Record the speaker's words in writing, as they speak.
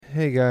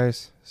Hey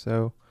guys,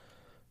 so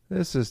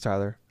this is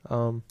Tyler.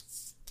 Get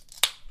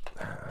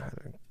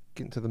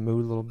into the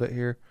mood a little bit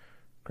here.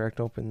 Cracked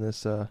open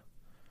this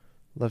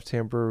Left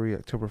Hand Brewery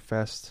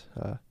Oktoberfest.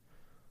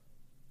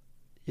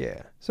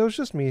 Yeah, so it's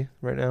just me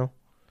right now.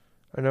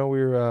 I know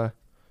we were,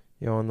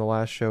 on the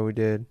last show we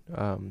did,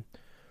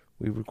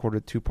 we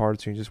recorded two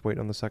parts and you just wait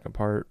on the second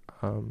part.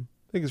 I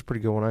think it's a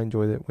pretty good one. I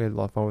enjoyed it. We had a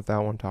lot of fun with that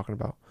one, talking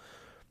about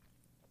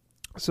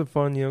some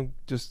fun,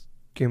 just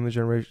game of the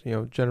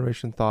generation,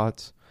 generation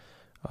thoughts.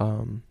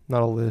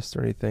 Not a list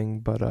or anything,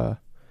 but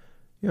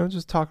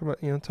just talking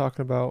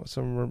about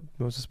some we're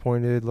most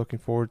disappointed, looking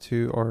forward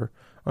to, or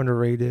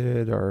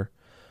underrated, or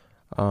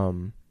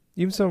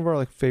even some of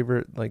our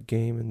favorite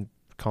game and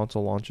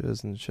console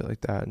launches and shit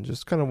like that, and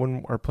just kind of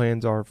when our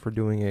plans are for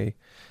doing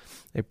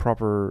a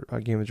proper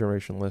game of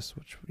generation list,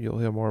 which you'll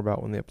hear more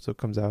about when the episode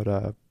comes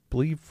out.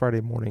 Believe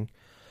Friday morning.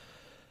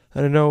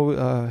 And I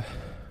know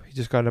he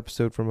just got an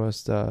episode from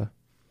us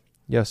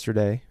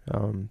yesterday.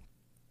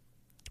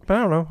 But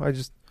I don't know.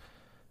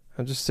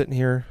 I'm just sitting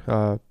here.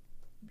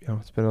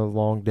 It's been a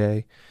long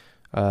day.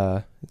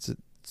 It's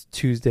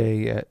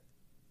Tuesday at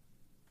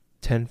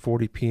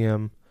 10:40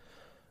 p.m.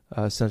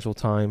 Central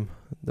Time,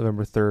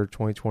 November 3rd,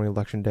 2020,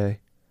 Election Day.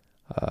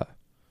 I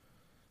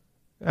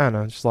don't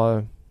know, just a lot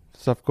of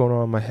stuff going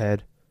on in my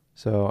head.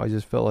 So I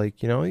just felt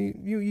like,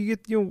 you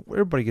get,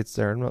 everybody gets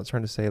there. I'm not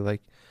trying to say I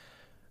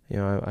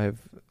have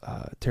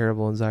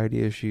terrible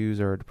anxiety issues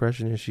or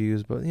depression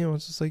issues, but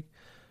it's just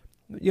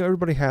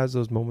everybody has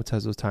those moments,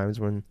 has those times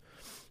when,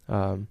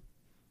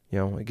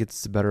 it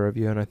gets the better of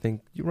you. And I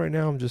think right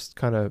now I'm just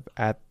kind of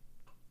at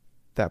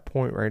that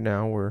point right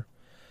now where,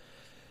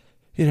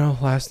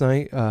 last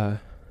night,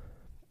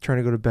 trying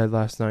to go to bed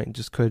last night and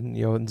just couldn't,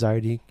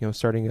 anxiety,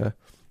 starting I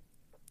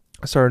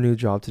started a new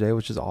job today,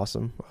 which is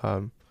awesome.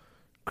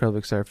 Incredibly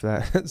excited for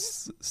that.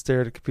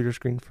 Stare at a computer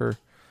screen for,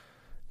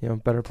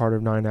 better part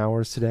of 9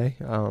 hours today.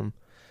 And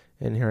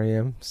here I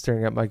am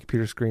staring at my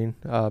computer screen,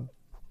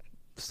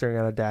 staring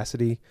at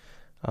Audacity.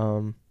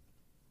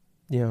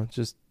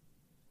 Just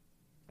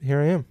here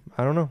I am.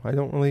 I don't know. I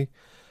don't really,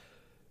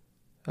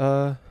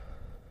 didn't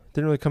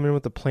really come in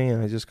with a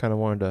plan. I just kind of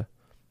wanted to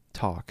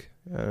talk.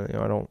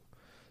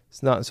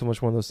 It's not so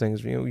much one of those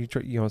things,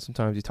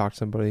 sometimes you talk to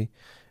somebody,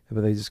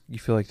 but you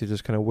feel like they're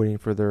just kind of waiting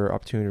for their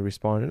opportunity to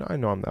respond. And I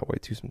know I'm that way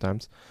too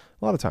sometimes,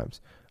 a lot of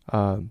times.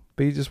 But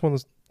you just one of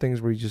those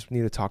things where you just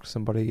need to talk to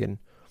somebody and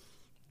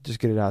just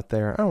get it out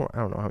there. I don't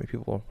know how many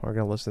people are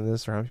going to listen to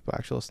this or how many people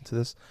actually listen to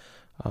this.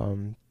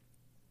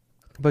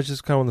 But it's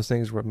just kind of one of those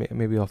things where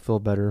maybe I'll feel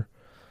better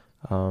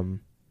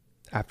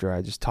after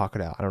I just talk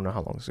it out. I don't know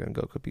how long it's going to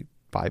go. It could be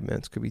 5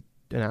 minutes, could be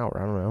an hour.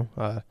 I don't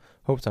know.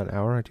 Hope it's not an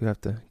hour. I do have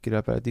to get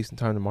up at a decent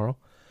time tomorrow.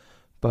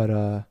 But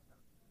I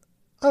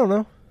don't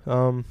know.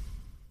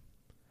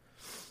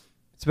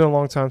 It's been a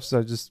long time since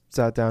I just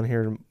sat down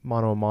here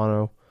mano a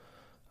mano,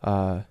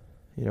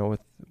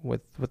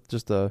 with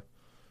just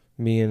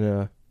me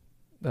and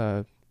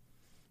a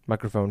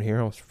microphone here.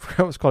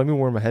 I was calling me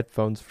wearing my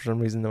headphones for some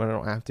reason when I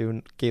don't have to,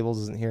 and Gables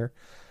isn't here.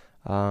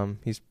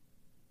 He's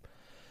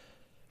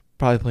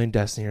probably playing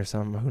Destiny or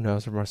something. Who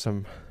knows? Or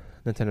some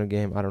Nintendo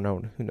game. I don't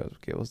know. Who knows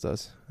what Gables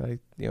does?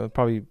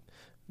 Probably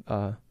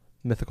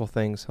mythical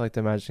things. I like to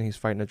imagine he's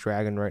fighting a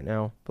dragon right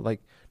now, but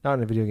not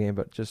in a video game,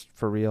 but just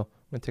for real.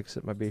 I'm gonna take a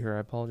sip of my beer here. I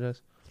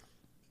apologize.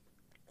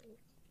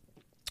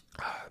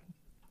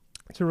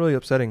 It's been really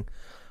upsetting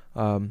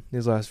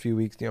these last few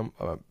weeks.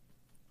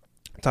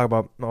 Talk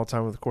about all the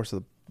time over the course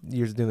of the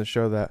years of doing the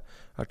show that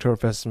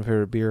Oktoberfest is my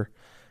favorite beer,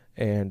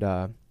 and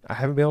I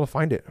haven't been able to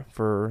find it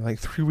for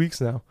 3 weeks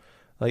now.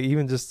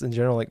 Even just in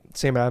general,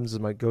 Sam Adams is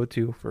my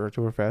go-to for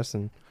Oktoberfest,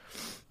 and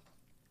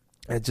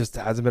it just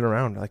hasn't been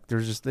around.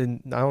 There's just, I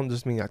don't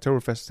just mean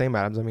Oktoberfest Sam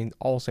Adams, I mean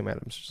all Sam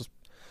Adams. Just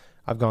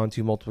I've gone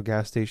to multiple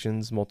gas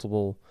stations,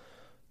 multiple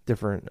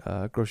different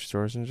grocery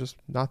stores, and just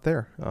not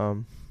there.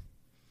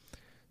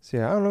 So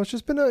yeah, I don't know. It's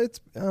just been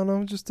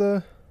just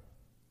a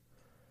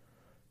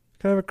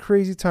kind of a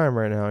crazy time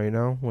right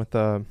now, with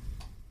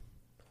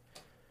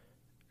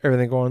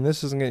everything going on.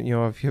 This isn't going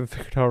to, if you haven't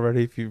figured out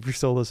already, if you're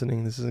still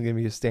listening, this isn't going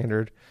to be a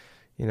standard,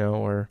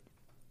 or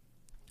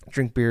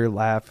drink beer,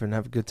 laugh, and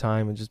have a good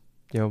time, and just,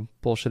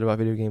 bullshit about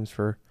video games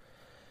for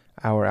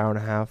hour and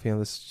a half.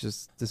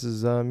 This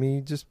is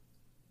me just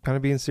kind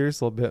of being serious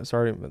a little bit.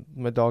 Sorry,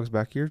 my dog's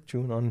back here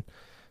chewing on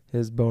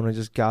his bone. I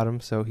just got him,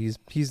 so he's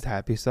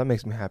happy, so that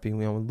makes me happy.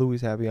 When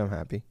Louie's happy, I'm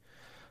happy.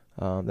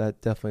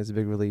 That definitely is a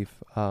big relief.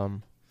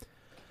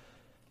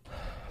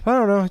 But I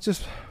don't know. I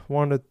just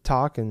wanted to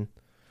talk, and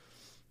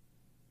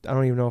I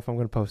don't even know if I'm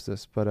going to post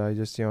this, but I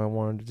just, I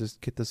wanted to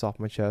just get this off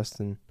my chest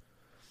and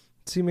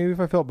see maybe if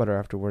I felt better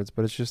afterwards.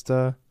 But it's just,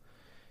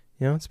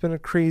 it's been a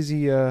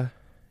crazy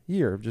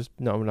year. Just,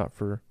 no, not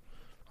for,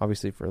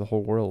 obviously for the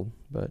whole world,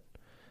 but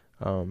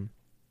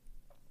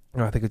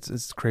I think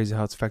it's crazy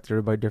how it's affected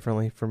everybody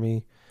differently. For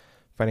me,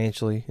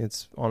 financially,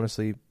 it's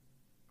honestly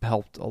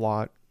helped a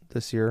lot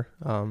this year.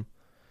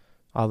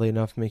 Oddly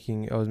enough,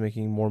 I was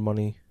making more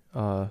money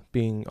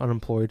being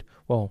unemployed,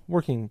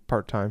 working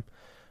part-time,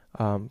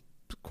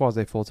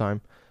 quasi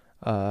full-time,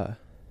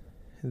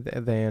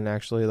 than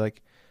actually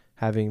like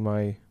having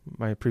my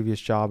previous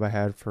job I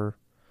had for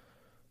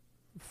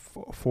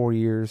 4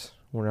 years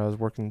when I was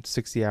working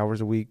 60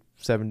 hours a week,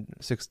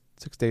 6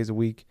 days a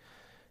week.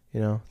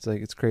 It's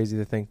like, it's crazy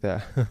to think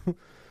that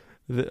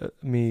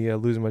me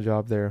losing my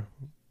job there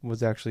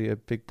was actually a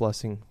big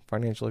blessing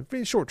financially,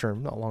 short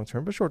term, not long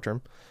term, but short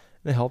term.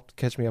 And it helped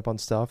catch me up on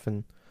stuff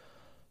and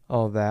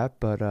all that.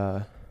 But,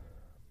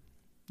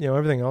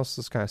 everything else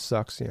just kind of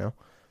sucks,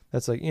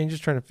 That's like,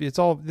 just trying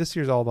to, this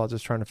year's all about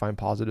just trying to find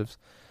positives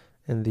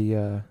in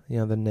the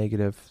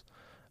negative.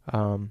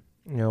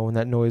 When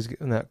the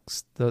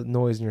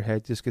noise in your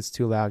head just gets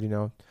too loud,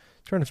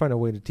 trying to find a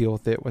way to deal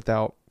with it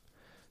without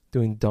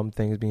doing dumb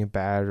things, being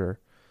bad, or,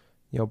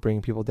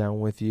 bringing people down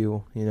with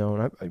you,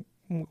 and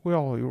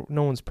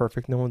no one's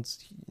perfect. No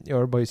one's,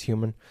 everybody's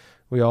human.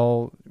 We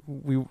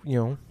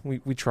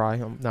try.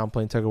 Now I'm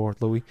playing tug of war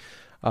with Louis.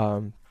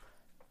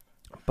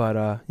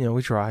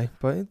 We try,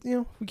 but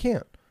we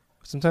can't.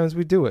 Sometimes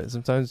we do it.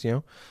 Sometimes,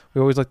 we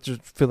always like to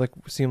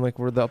seem like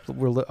we're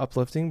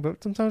uplifting,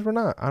 but sometimes we're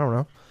not. I don't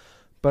know.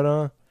 But,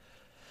 I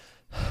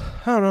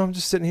don't know. I'm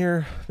just sitting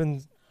here,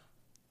 been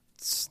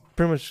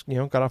pretty much,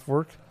 got off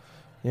work,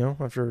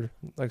 after,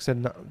 like I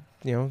said,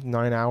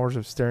 9 hours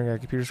of staring at a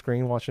computer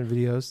screen, watching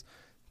videos,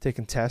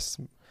 taking tests,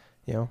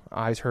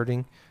 eyes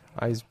hurting,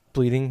 eyes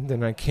bleeding.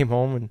 Then I came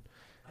home and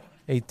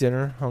ate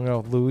dinner, hung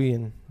out with Louie,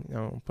 and,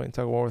 playing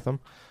tug of war with him.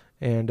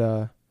 And,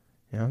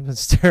 I've been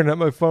staring at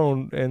my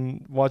phone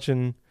and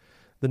watching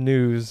the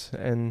news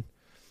and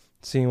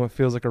seeing what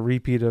feels like a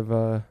repeat of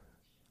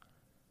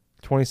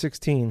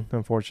 2016,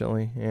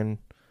 unfortunately. And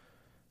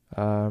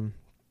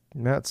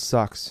that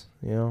sucks.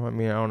 I don't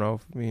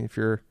know. If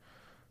you're a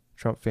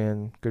Trump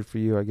fan, good for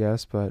you, I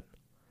guess. But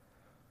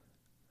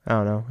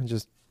I don't know.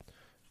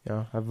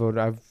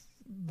 I've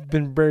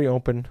been very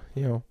open.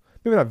 Maybe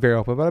not very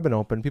open, but I've been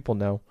open. People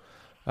know.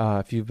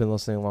 If you've been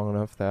listening long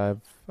enough, that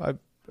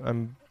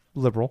I'm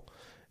liberal.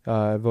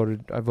 I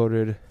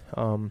voted.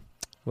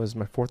 Was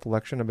my fourth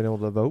election. I've been able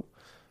to vote,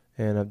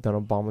 and I've done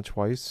Obama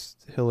twice.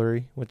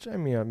 Hillary, which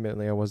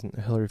admittedly I wasn't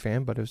a Hillary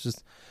fan, but it was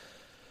just,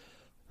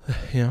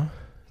 I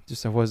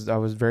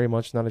was very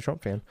much not a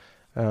Trump fan.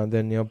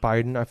 Then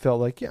Biden, I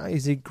felt like,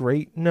 is he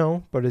great?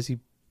 No, but is he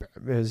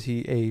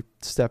a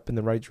step in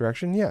the right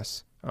direction?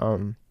 Yes.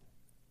 But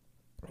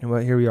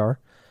here we are.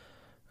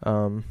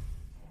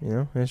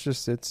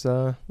 It's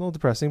a little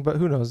depressing, but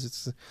who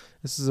knows?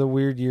 This is a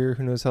weird year.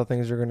 Who knows how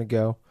things are going to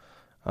go?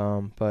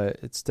 But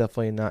it's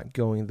definitely not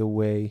going the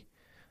way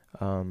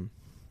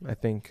I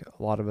think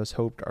a lot of us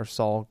hoped or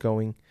saw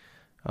going.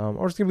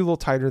 Or it's going to be a little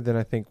tighter than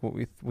I think what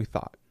we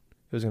thought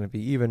it was going to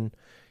be. Even,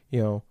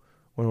 when a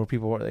lot of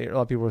people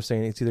were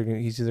saying he's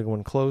either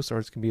going close or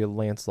it's going to be a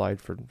landslide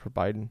for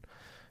Biden.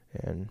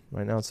 And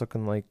right now it's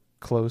looking like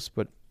close,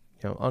 but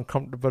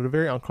uncomfortable, but a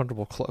very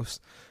uncomfortable close.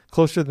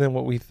 Closer than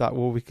what we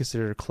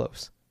considered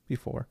close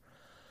before.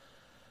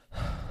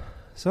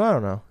 So I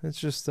don't know. It's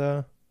just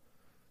it's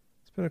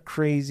been a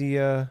crazy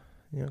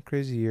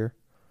crazy year,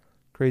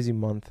 crazy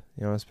month,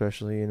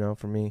 especially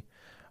for me.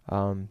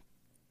 Something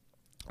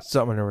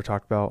I never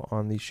talked about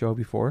on the show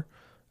before.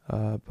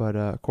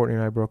 But Courtney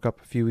and I broke up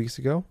a few weeks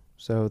ago,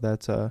 so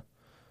that's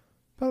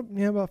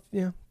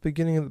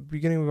beginning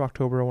of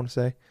October, I want to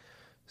say.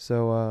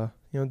 So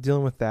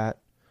dealing with that,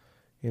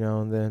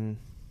 and then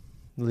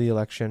the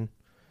election,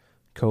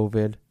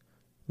 COVID,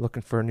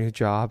 looking for a new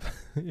job,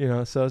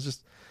 so it's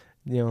just,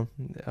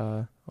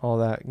 all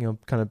that,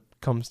 kind of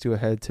comes to a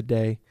head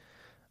today.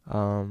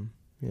 And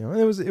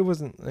it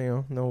wasn't,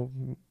 no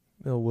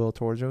ill will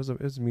towards it.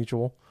 It was a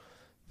mutual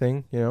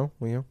thing,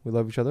 we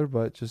love each other,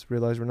 but just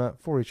realized we're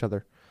not for each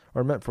other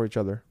or meant for each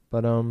other.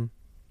 But, I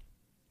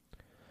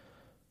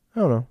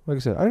don't know. Like I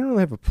said, I didn't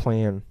really have a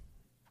plan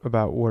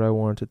about what I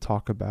wanted to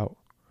talk about.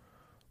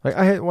 Like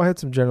I had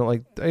some general,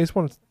 like, I just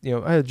wanted,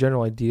 I had a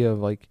general idea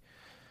of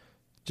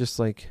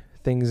just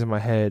things in my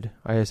head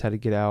I just had to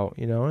get out,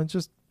 and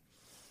just,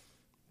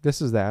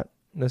 this is that,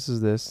 this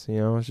is this,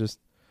 it's just,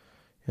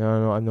 I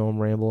know I'm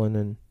rambling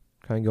and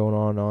kind of going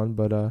on and on,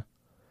 but, I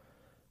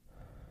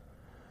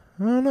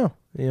don't know,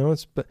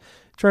 it's, but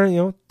trying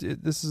to,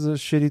 this is a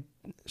shitty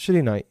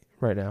night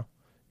right now,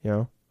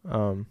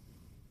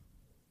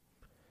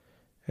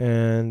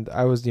 and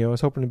I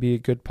was hoping to be a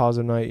good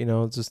positive night,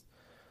 it's just,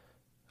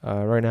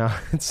 right now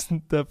it's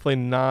definitely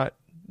not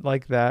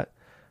like that.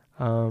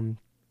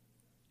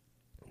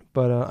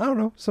 But I don't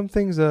know, some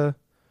things, I'm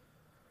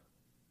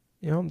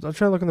trying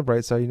to look on the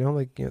bright side,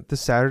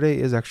 this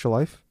Saturday is Extra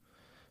Life.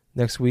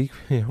 Next week,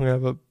 we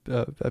have a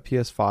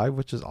PS5,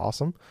 which is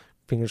awesome.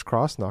 Fingers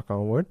crossed, knock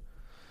on wood.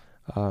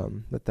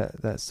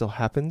 That still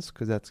happens,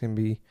 because that's going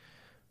to be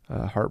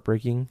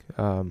heartbreaking.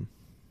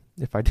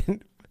 If I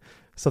didn't,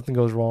 something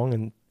goes wrong,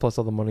 and plus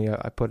all the money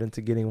I put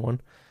into getting one,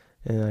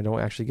 and I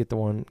don't actually get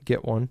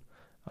one.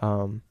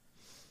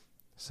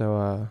 So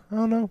I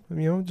don't know,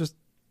 just,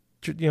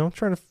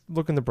 trying to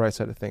look in the bright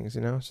side of things,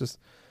 it's just,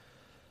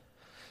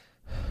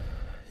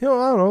 I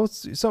don't know,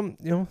 it's some,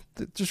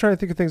 just trying to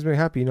think of things that make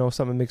me happy,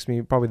 something that makes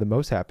me probably the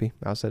most happy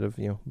outside of,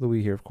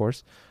 Louis here, of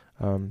course.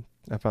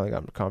 I finally got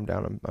him to calm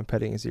down. I'm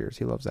petting his ears.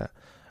 He loves that.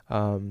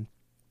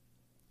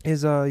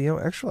 Is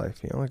Extra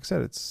Life. Like I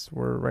said,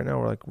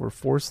 we're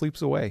 4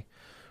 sleeps away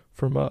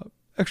from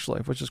Extra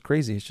Life, which is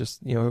crazy. It's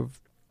just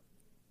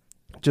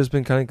just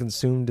been kind of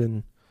consumed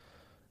in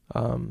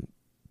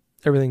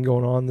everything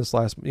going on this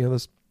last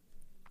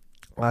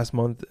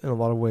month. In a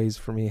lot of ways,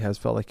 for me, has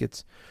felt like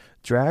it's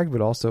dragged,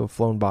 but also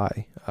flown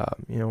by.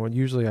 When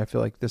usually I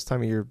feel like this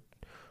time of year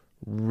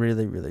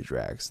really, really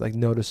drags, like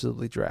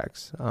noticeably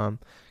drags.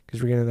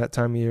 Because we're getting to that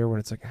time of year when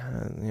it's like,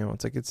 I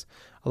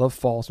love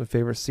fall. It's my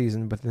favorite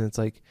season, but then it's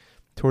like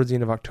towards the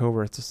end of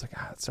October, it's just like,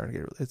 it's starting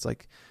to it's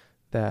like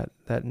that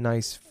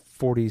nice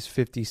 40s,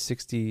 50s,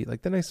 60,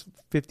 like the nice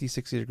 50,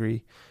 60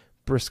 degree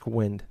brisk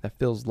wind that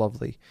feels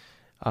lovely,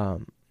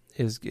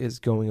 is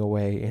going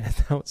away. And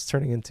now it's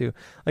turning into,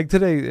 like,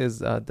 today is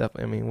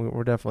definitely,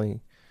 we're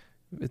definitely,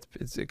 it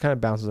kind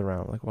of bounces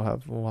around. Like we'll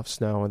have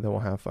snow, and then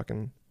we'll have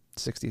fucking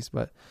 60s,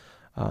 but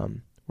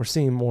we're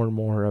seeing more and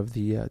more of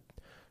the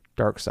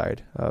dark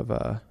side of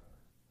that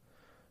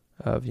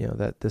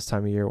this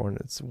time of year when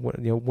it's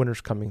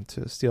winter's coming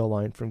to steal a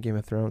line from Game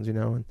of Thrones,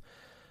 and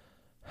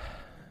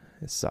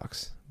it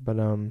sucks. But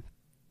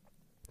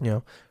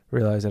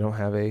realize I don't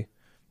have a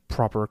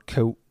proper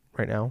coat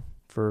right now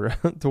for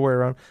to wear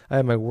around. I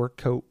have my work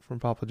coat from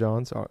Papa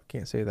John's. Oh, I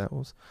can't say that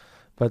was,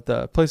 but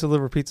the place I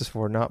deliver pizzas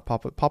for, not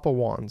Papa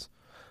Juan's,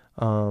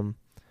 that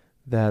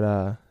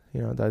I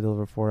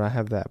deliver for. I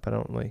have that, but I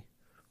don't really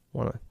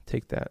want to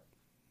take that.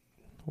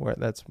 Where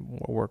that's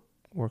work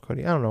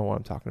hoodie. I don't know what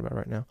I'm talking about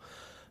right now,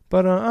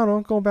 but I don't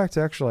know. Going back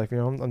to Extra Life,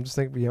 I'm just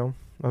thinking,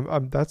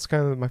 I'm that's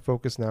kind of my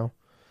focus now,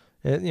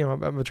 and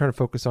I'm trying to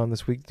focus on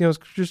this week.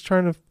 Just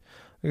trying to,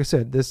 like I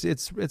said,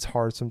 it's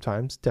hard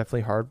sometimes.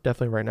 Definitely hard.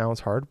 Definitely right now it's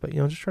hard, but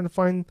just trying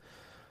to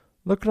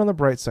looking on the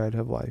bright side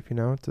of life.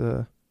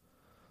 To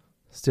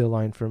steal a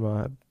line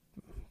from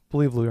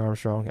believe Louis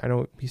Armstrong. I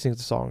know he sings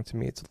the song. To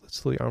me,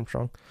 it's Louis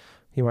Armstrong.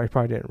 He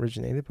probably didn't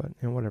originate it, but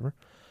whatever.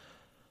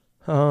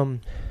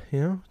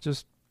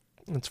 Just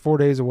it's 4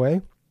 days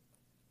away.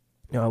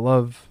 I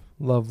love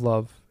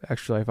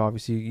Extra Life.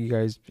 Obviously, you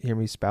guys hear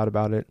me spout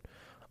about it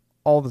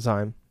all the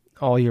time,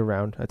 all year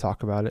round. I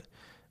talk about it.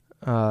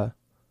 I'm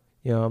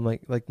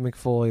like Mick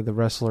Foley, the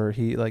wrestler.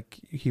 He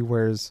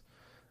wears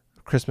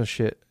Christmas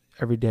shit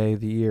every day of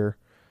the year,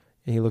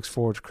 and he looks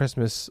forward to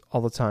Christmas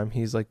all the time.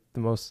 He's like the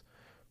most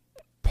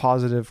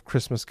positive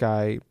Christmas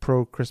guy,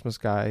 pro Christmas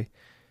guy,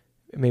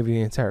 maybe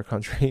the entire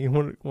country.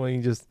 when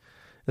you just,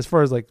 as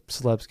far as like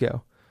celebs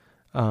go,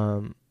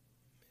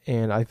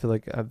 and I feel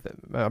like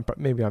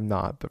maybe I'm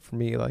not, but for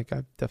me, like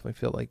I definitely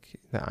feel like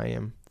that I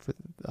am for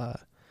the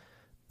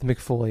Mick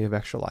Foley of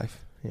Extra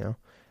Life.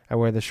 I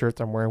wear the shirt.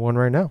 I'm wearing one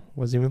right now.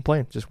 Wasn't even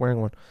playing, just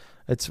wearing one.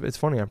 It's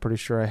funny. I'm pretty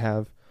sure I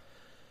have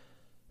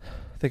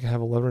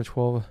 11 or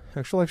 12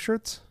 Extra Life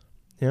shirts,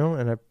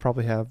 and I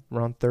probably have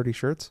around 30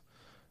 shirts.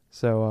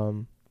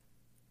 So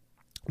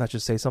that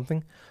should say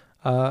something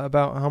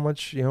about how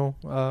much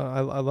I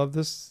love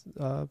this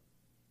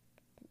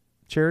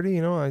charity.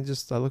 I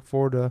look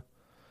forward to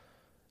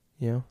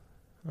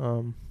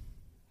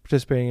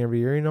participating every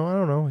year. I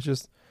don't know. It's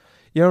just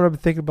what I've been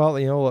thinking about.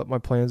 What my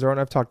plans are, and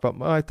I talked about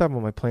what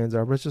my plans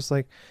are. But it's just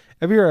like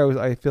every year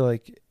I feel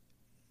like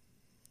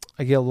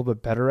I get a little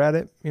bit better at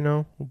it.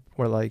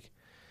 Where like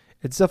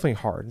it's definitely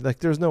hard. Like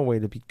there's no way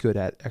to be good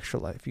at Extra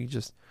Life. You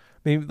just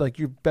maybe like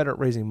you're better at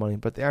raising money,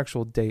 but the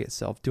actual day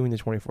itself, doing the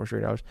 24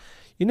 straight hours,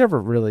 you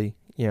never really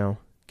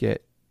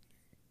get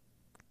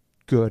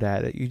good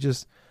at it. You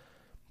just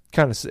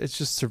it's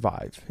just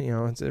survive.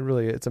 It's a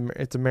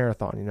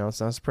marathon.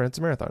 It's not a sprint, it's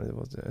a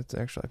marathon. It's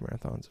Extra Life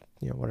marathons.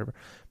 Whatever.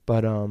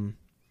 But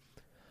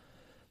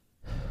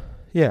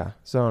yeah.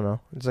 So I don't know.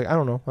 It's like I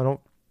don't know. I'm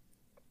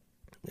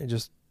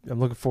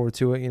looking forward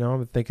to it.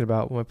 I'm thinking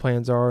about what my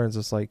plans are, and it's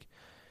just like,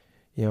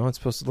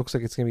 looks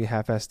like it's gonna be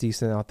half-ass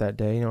decent out that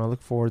day. I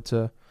look forward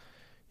to,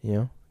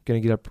 gonna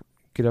get up,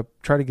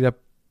 try to get up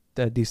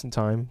at a decent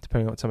time,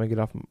 depending on what time I get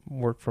off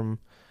work from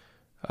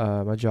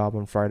my job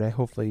on Friday.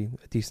 Hopefully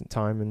a decent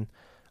time, and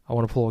I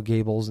want to pull a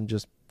Gables and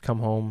just come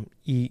home,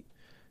 eat,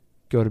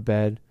 go to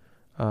bed,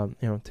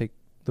 take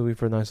Louis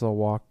for a nice little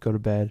walk, go to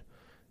bed,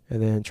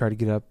 and then try to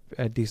get up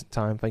at a decent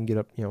time. If I can get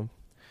up,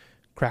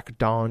 crack of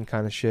dawn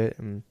kind of shit,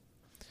 and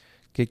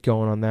get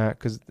going on that,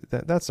 because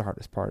that's the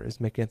hardest part,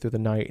 is making it through the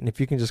night. And if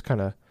you can just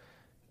kind of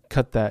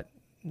cut that,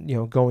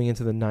 going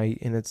into the night,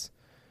 and it's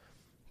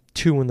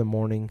 2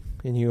 a.m,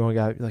 and you only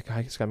got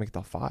I just gotta make it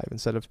till 5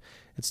 instead of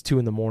it's 2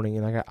 a.m,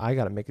 and I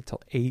gotta make it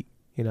till 8.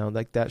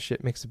 Like that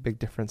shit makes a big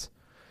difference.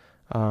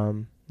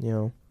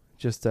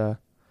 Just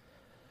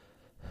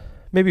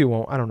maybe it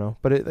won't. I don't know,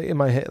 but in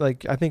my head,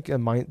 like I think the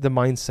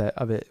mindset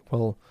of it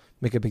will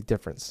make a big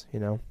difference.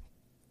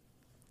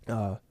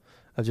 Of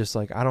just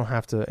like I don't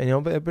have to,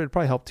 but it'd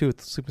probably help too with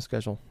the sleeping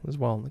schedule as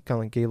well. Kind of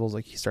like Gables,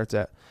 like he starts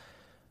at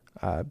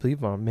I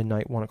believe on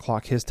midnight, 1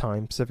 o'clock his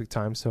time, Pacific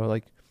time. So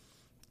like,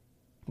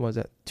 what was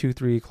that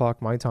 2-3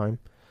 o'clock my time?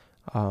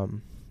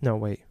 No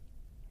wait,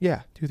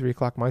 yeah, 2-3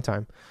 o'clock my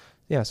time.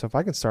 Yeah, so if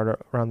I can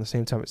start around the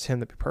same time as him,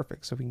 that'd be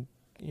perfect. So we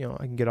can,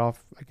 I can get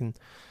off. I can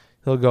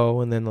he'll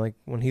go, and then like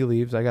when he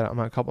leaves, I'm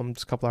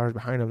just a couple hours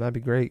behind him. That'd be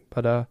great.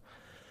 But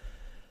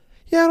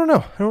yeah, I don't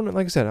know.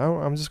 Like I said,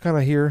 I'm just kind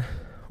of here.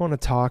 I want to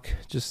talk.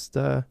 Just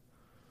trying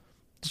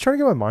to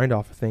get my mind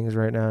off of things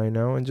right now,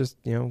 and just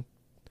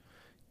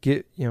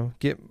get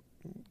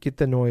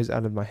the noise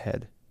out of my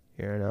head,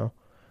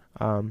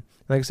 Like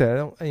I said,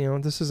 I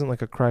don't, this isn't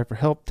like a cry for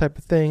help type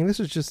of thing. This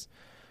is just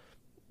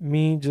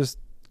me just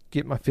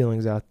get my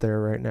feelings out there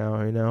right now,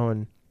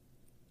 and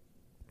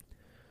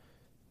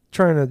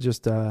trying to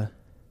just,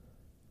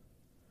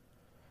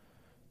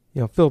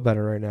 feel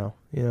better right now,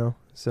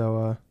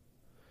 So,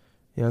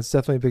 it's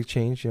definitely a big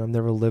change. I've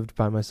never lived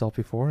by myself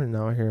before, and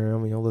now here I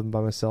am, living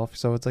by myself.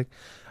 So it's like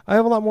I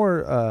have a lot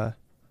more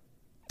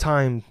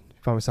time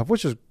by myself,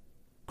 which is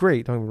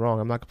great. Don't get me wrong.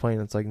 I'm not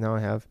complaining. It's like now I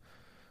have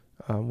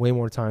way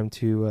more time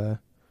to,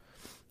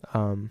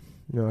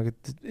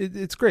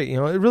 it's great. It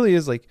really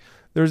is like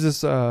there's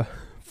this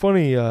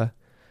funny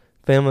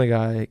Family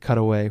Guy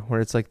cutaway where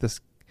it's like this.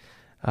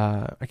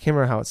 I can't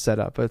remember how it's set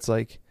up, but it's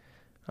like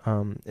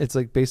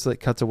basically it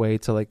cuts away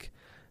to like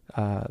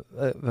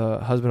the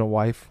husband and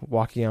wife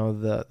walking out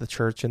of the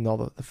church, and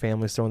all the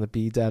families throwing the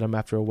beads at him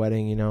after a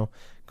wedding,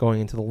 going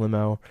into the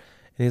limo,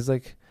 and he's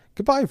like,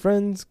 "Goodbye,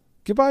 friends.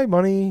 Goodbye,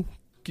 money.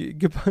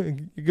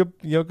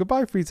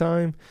 Goodbye, free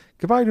time.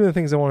 Goodbye, doing the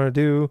things I want to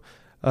do.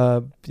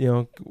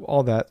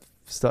 All that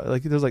stuff.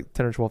 Like there's like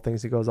 10 or 12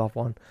 things he goes off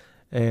on,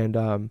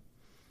 and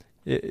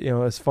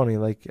it's funny.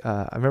 Like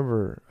I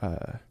remember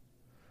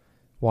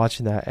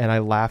watching that, and I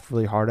laughed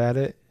really hard at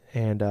it,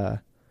 and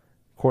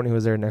Courtney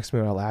was there next to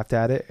me when I laughed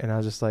at it, and I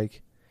was just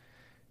like,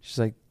 she's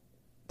like,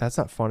 "That's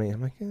not funny."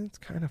 I'm like, "Yeah, it's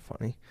kind of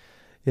funny,"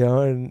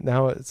 And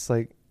now it's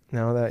like,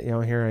 now that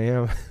here I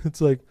am, it's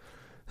like,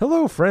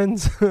 hello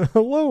friends,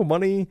 hello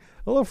money,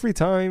 hello free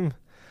time,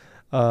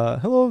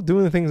 hello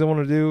doing the things I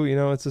want to do.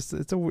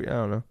 It's a weird. I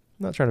don't know. I'm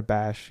not trying to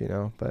bash,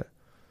 but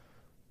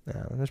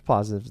there's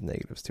positives and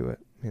negatives to it,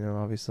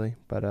 obviously.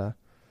 But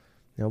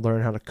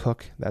learn how to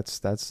cook. That's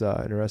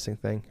an interesting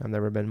thing. I've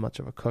never been much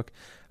of a cook.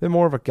 I've been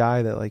more of a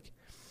guy that I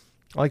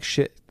like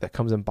shit that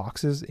comes in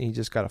boxes, and you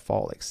just gotta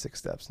follow like 6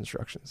 steps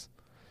instructions.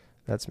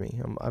 That's me.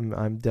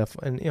 I'm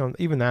definitely, and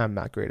even that I'm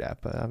not great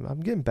at, but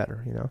I'm getting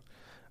better.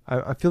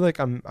 I feel like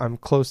I'm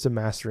close to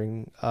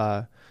mastering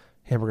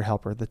Hamburger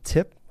Helper. The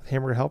tip with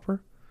Hamburger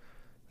Helper: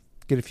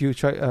 get a few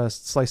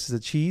slices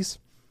of cheese,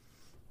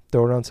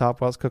 throw it on top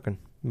while it's cooking,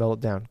 melt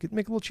it down, make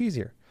it a little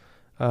cheesier.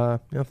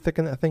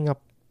 Thicken that thing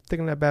up,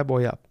 thicken that bad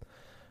boy up,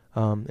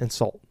 and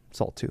salt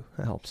too.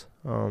 That helps.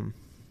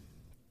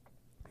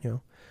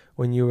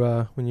 When you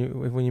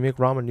make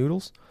ramen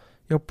noodles,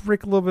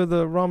 break a little bit of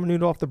the ramen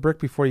noodle off the brick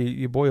before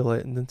you boil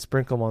it, and then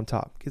sprinkle them on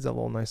top. Gives that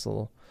nice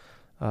little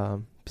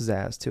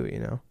pizzazz to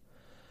it,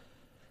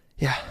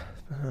 Yeah,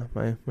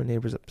 my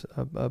neighbor's up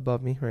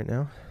above me right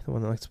now. The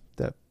one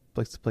that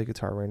likes to play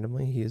guitar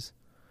randomly. He's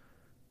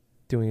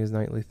doing his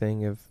nightly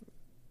thing of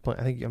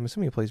I'm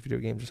assuming he plays video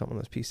games or something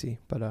on his PC,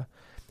 but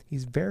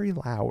he's very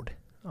loud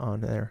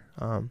on there.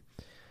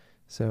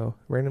 So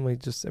randomly,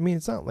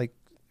 it's not like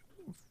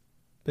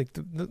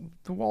the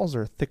walls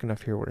are thick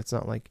enough here where it's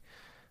not like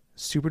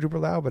super duper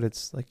loud, but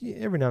it's like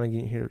every now and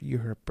again you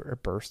hear a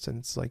burst, and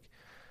it's like,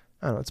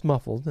 I don't know, it's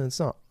muffled, and it's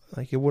not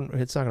like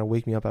it's not gonna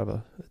wake me up out of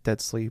a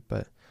dead sleep,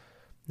 but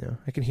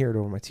I can hear it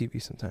over my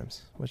TV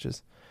sometimes, which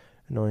is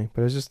annoying.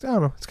 But it's just, I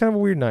don't know, it's kind of a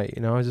weird night,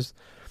 I was just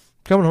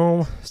coming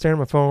home, staring at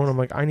my phone. I'm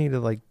like, I need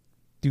to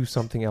do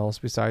something else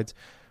besides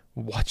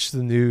watch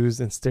the news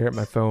and stare at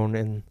my phone,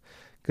 and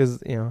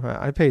because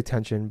I pay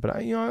attention, but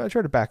I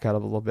try to back out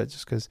of it a little bit,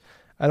 just because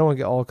I don't want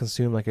to get all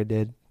consumed like I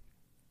did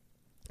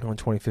in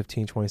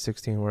 2015,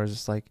 2016, where it's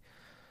just like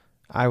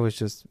I was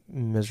just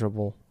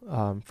miserable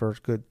for a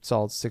good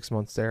solid 6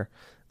 months there,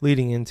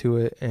 leading into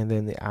it, and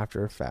then the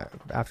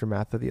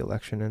aftermath of the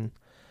election, and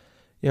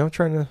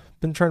trying to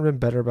be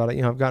better about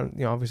it. I've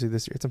gotten, obviously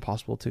this year it's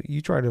impossible to.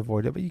 You try to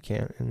avoid it, but you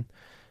can't, and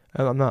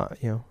I'm not.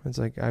 It's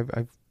like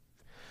I've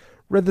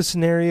read the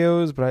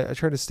scenarios, but I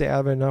try to stay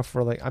out of it enough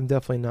for I'm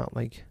definitely not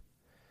like.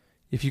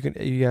 If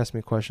you asked me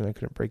a question, I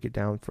couldn't break it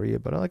down for you,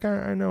 but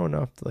I know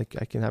enough to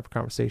I can have a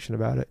conversation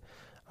about it.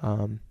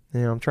 I'm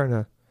trying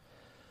to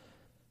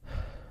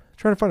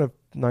find a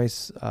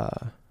nice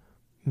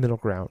middle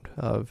ground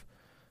of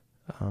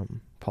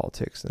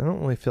politics, and I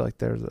don't really feel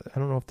like I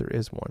don't know if there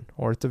is one,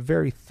 or it's a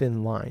very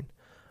thin line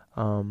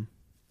of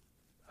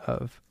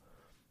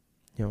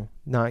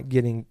not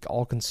getting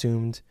all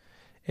consumed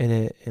in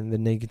it and the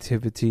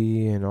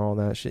negativity and all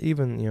that shit.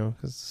 Even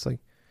because it's like.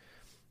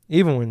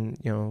 Even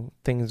when,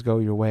 things go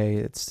your way,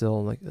 it's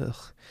still like, ugh.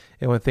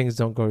 And when things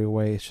don't go your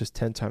way, it's just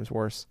 10 times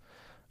worse.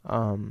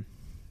 But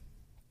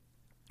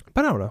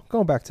I don't know.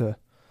 Going back to,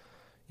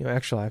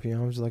 extra life, I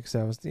was like I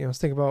said, I was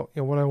thinking about,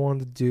 what I wanted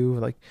to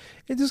do.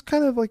 It just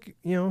kind of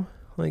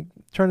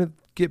trying to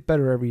get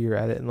better every year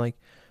at it, and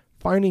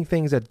finding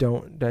things that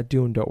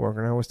do and don't work.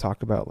 And I always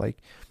talk about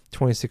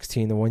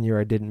 2016, the one year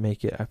I didn't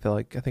make it. I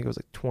think it was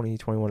 20,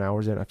 21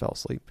 hours in, I fell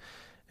asleep.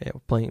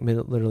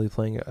 Literally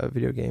playing a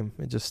video game,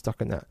 and just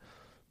stuck in that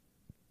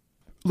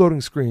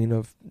loading screen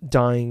of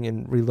dying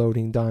and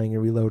reloading,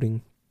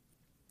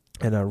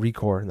 and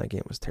Recore, and that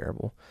game was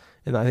terrible.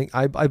 And I think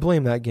I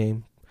blame that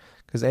game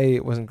because A,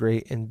 it wasn't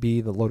great, and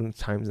B, the loading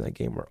times in that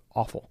game were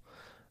awful.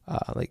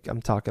 Like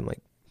I'm talking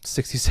like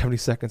 60, 70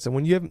 seconds. And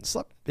when you haven't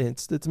slept,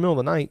 it's the middle of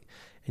the night,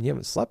 and you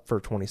haven't slept for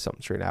 20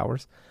 something straight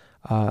hours,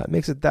 it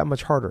makes it that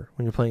much harder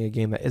when you're playing a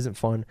game that isn't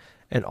fun,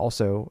 and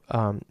also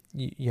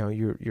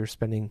you're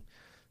spending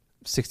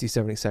 60,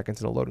 70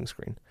 seconds in a loading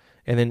screen,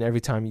 and then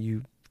every time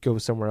you go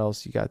somewhere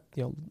else, you got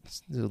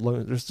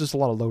there's just a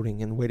lot of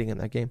loading and waiting in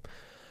that game.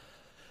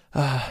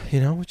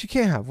 Which you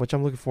can't have, which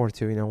I'm looking forward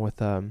to, with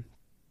the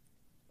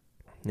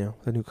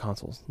new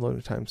consoles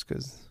loading times,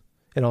 because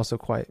and also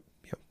quiet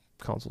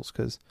consoles,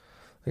 because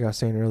like I was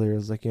saying earlier,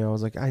 it's like I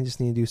was like, I just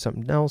need to do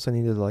something else. I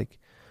need to like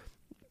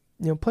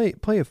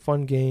play a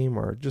fun game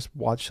or just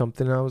watch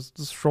something. I was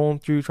just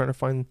scrolling through trying to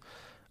find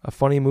a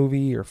funny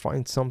movie or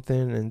find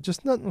something, and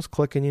just nothing was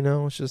clicking.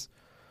 It's just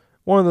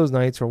one of those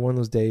nights or one of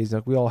those days,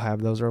 like we all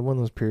have those, or one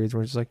of those periods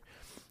where it's like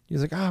you're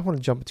like, I want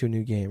to jump into a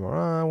new game, or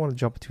I want to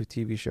jump into a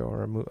TV show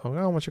or a movie. I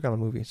want to check out a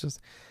movie. It's just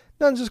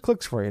nothing just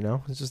clicks for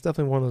you. It's just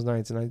definitely one of those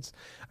nights. And I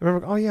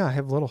remember, I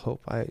have Little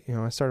Hope. I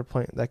started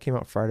playing that, came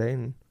out Friday,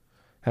 and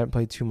haven't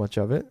played too much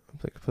of it. I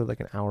played like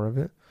an hour of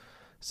it.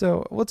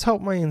 So let's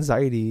help my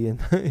anxiety and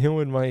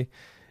and my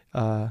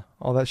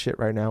all that shit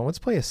right now. Let's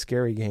play a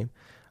scary game.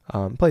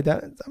 Played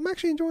that. I'm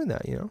actually enjoying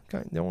that. And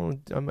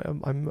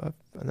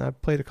I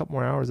played a couple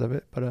more hours of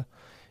it, but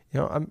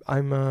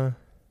I'm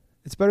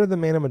it's better than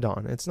Man of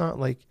Medan. It's not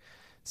like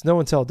it's no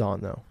Until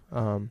Dawn though.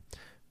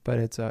 But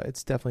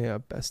it's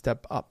definitely a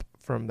step up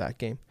from that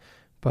game.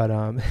 But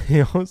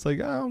it's like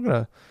I'm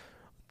gonna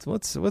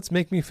let's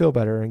make me feel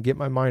better and get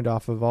my mind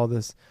off of all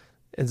this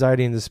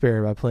anxiety and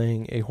despair by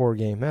playing a horror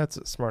game. That's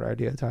a smart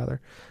idea, Tyler.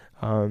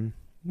 I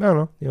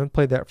don't know.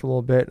 Played that for a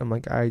little bit. I'm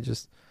like, I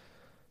just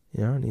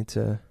I need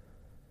to.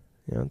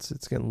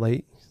 It's getting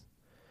late.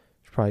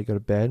 Should probably go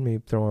to bed.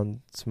 Maybe throw on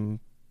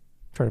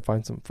try to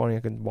find something funny I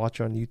can watch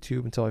on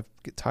YouTube until I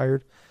get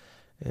tired,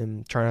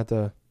 and try not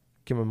to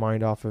get my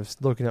mind off of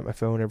looking at my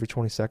phone every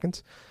 20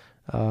 seconds.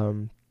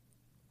 Yeah.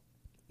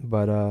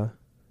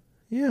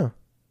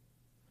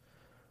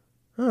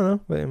 I don't know,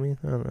 but I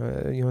don't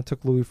know. I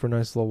took Louis for a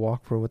nice little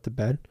walk with the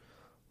bed.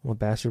 Little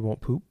bastard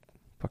won't poop.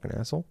 Fucking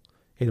asshole.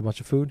 Ate a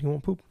bunch of food. He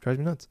won't poop. Drives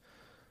me nuts.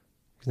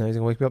 Because now he's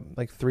going to wake me up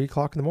like 3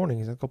 o'clock in the morning.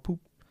 He's going to go poop.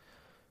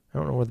 I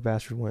don't know where the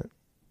bastard went.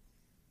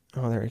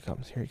 Oh, there he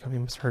comes. Here he comes. He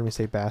must have heard me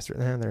say bastard.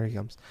 And there he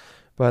comes.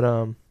 But,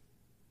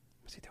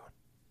 what's he doing?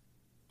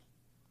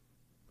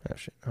 Oh,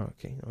 shit. Oh,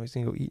 okay. He's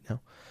going to go eat now.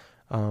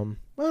 I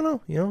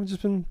don't know.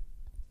 Just been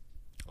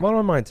a lot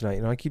on my mind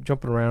tonight. I keep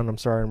jumping around. I'm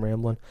sorry I'm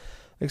rambling.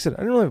 Like I said, I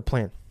didn't really have a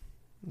plan.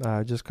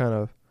 I just kind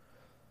of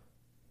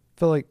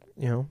felt like,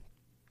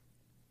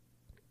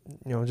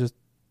 just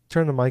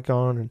turn the mic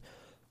on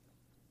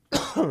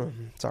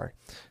and sorry,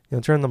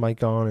 turn the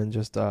mic on and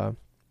just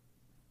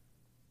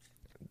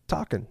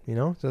talking,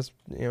 just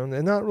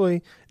and not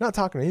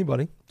talking to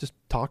anybody, just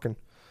talking,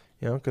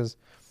 because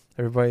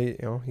everybody,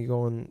 you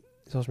go on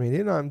social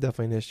media, and I'm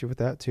definitely an issue with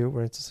that too,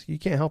 where it's just, you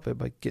can't help it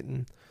by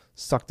getting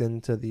sucked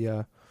into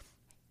the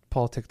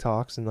politic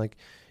talks, and like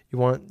you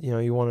want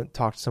to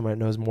talk to somebody that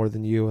knows more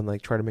than you and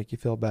like try to make you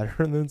feel better,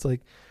 and then it's like,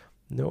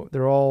 no,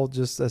 they're all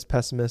just as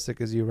pessimistic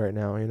as you right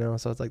now,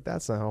 so it's like,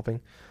 that's not helping.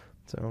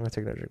 So I'm gonna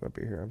take another drink of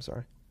beer here. I'm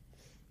sorry.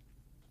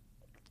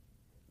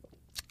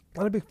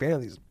 Not a big fan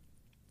of these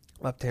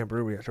Left Hand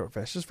Brewery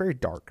Oktoberfest. It's just very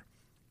dark,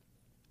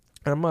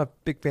 and I'm not a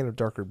big fan of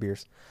darker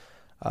beers.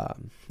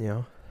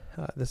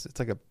 This, it's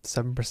like a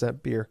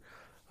 7% beer.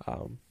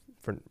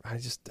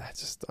 That's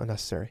just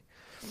unnecessary.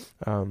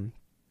 Hi,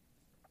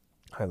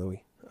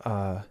 Louie.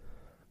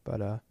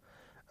 But I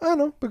don't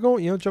know. But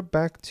go, jump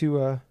back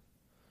to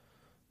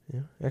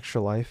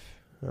Extra Life.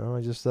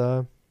 I just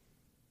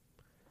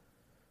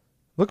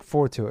look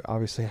forward to it.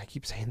 Obviously, I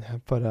keep saying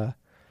that, but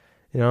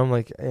I'm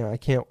like, I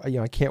can't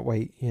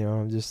wait.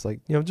 I'm just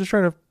like, just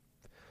trying to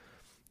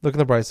look at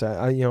the bright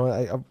side.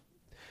 You're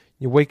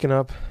waking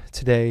up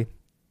today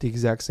the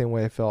exact same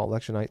way I felt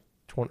election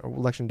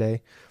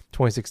day,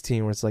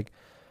 2016, where it's like,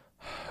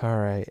 all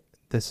right,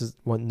 this is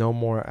what, no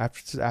more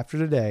after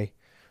today,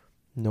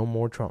 no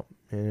more Trump,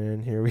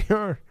 and here we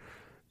are.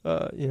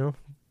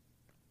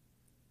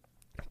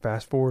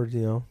 Fast forward,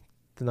 to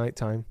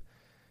nighttime,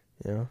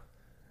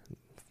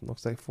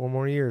 looks like 4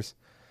 more years,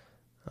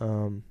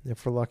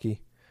 if we're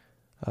lucky.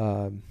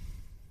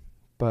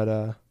 But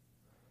I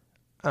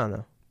don't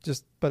know.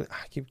 But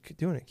I keep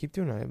doing it.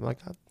 I'm like,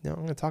 I'm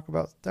going to talk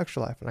about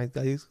Extra Life, and I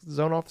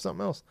zone off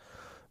something else.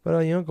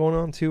 But going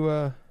on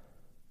to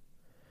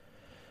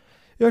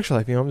Extra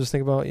Life, I'm just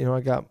thinking about,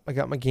 I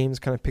got my games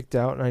kind of picked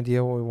out, an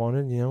idea what we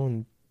wanted,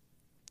 and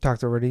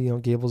talked already.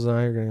 Gables and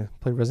I are going to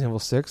play Resident Evil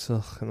 6,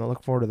 and I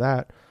look forward to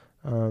that.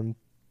 I'm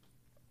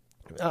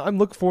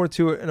looking forward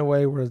to it in a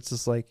way where it's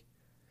just like,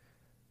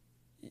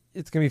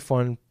 it's going to be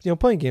fun.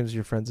 Playing games with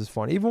your friends is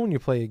fun. Even when you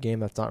play a game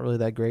that's not really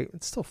that great,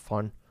 it's still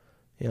fun.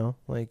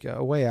 Like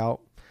A Way Out.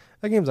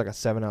 That game's like a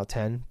 7 out of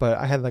 10, but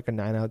I had like a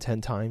 9 out of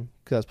 10 time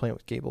because I was playing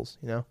with Gables,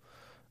 If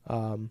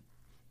I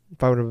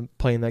would have been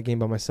playing that game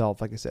by myself,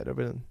 like I said, it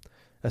would have been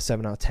a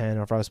 7 out of 10,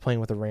 or if I was playing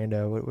with a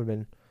rando, it would have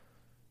been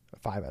a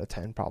 5 out of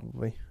 10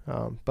 probably.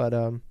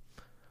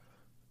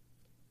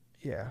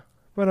 Yeah.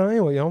 But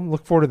anyway,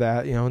 look forward to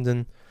that, and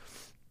then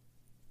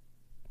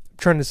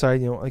trying to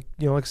decide, like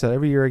I said,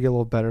 every year I get a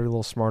little better, a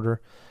little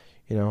smarter.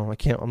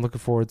 I'm looking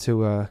forward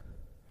to,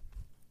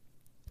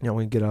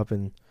 we get up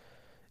and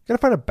gotta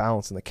find a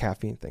balance in the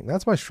caffeine thing.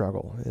 That's my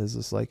struggle. Is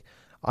just like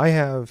I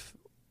have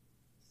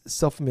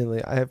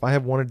self-admittedly, I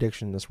have one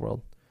addiction in this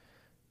world.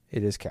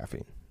 It is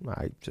caffeine.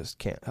 I just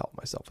can't help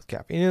myself with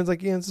caffeine. And it's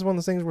like, it's just one of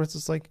those things where it's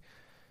just like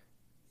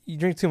you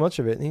drink too much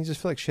of it and you just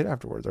feel like shit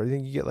afterwards, or you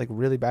think you get like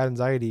really bad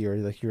anxiety, or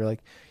like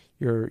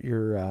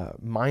your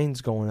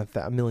mind's going at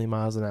that 1,000,000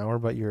 miles an hour,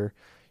 but your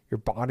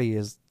body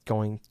is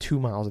going 2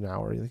 miles an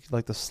hour,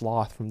 like the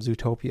sloth from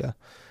Zootopia.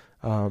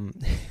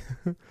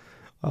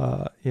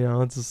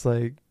 It's just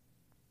like,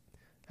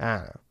 I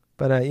don't know.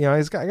 But I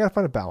gotta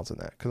find a balance in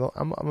that, because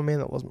I'm a man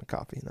that loves my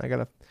coffee, and I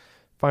gotta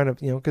find a,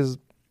 because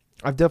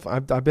I've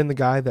been the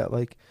guy that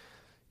like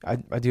I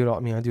do it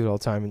all. I do it all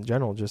the time in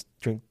general. Just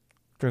drink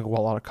a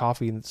lot of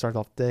coffee and start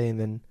off the day, and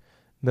then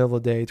middle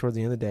of the day, towards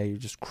the end of the day, you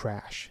just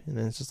crash, and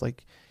then it's just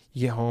like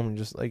you get home and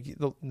just like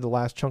the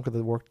last chunk of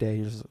the work day,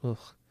 you're just ugh,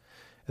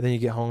 and then you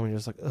get home and you're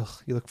just like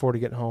ugh. You look forward to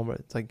getting home, but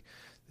it's like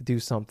to do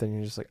something, and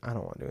you're just like, I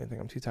don't want to do anything.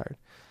 I'm too tired.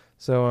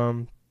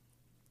 So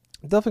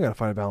definitely gotta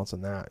find a balance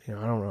on that. I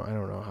don't know how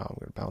I'm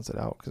gonna balance it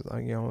out, because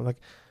definitely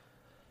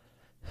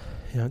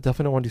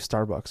don't want to do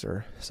Starbucks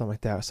or something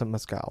like that. Something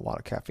that's got a lot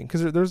of caffeine,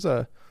 because there's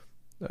a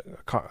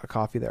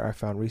coffee there I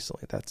found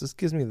recently that just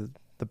gives me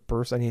the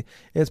burst I need.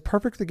 And it's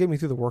perfect to get me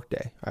through the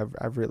workday.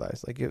 I've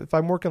realized, like, if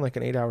I'm working like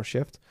an 8-hour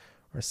shift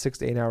or a 6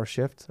 to 8 hour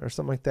shift or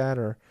something like that,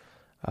 or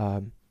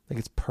like,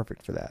 it's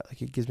perfect for that.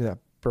 Like, it gives me that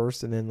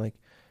burst, and then like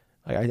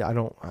I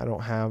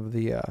don't have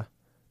the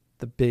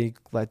big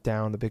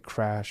letdown, the big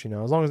crash. As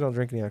long as I don't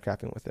drink any other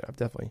caffeine with it, I'm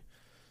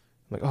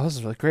like, oh, this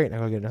is really great. And I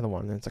go get another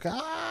one, and it's like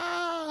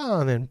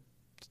and then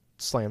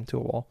slam to a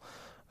wall.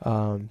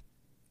 I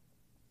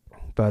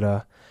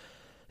don't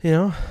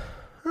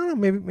know.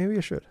 Maybe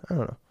I should. I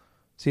don't know.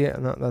 See,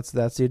 yeah, that's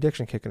the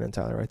addiction kicking in,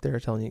 Tyler, right there,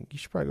 telling you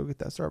should probably go get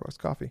that Starbucks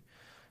coffee.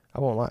 I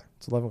won't lie.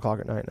 It's 11 o'clock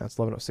at night now. It's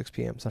 11:06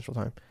 p.m. Central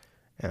Time,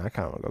 and I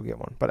kind of want to go get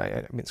one. But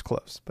I mean, it's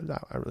close. But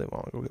I really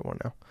want to go get one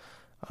now.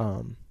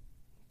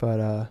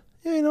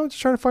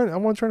 Just trying to find. I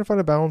want to find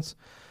a balance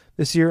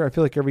this year. I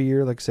feel like every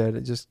year, like I said,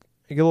 it get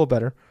a little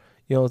better.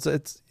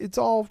 It's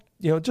all,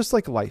 just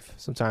like life.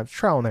 Sometimes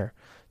trial and error.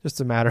 Just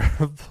a matter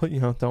of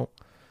don't.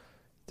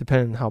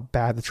 Depending on how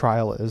bad the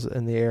trial is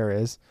and the air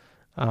is,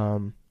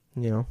 but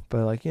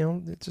like,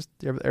 it's just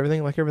everything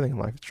in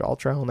life. It's all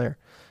trial and error.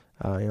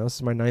 This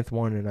is my 9th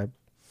one, and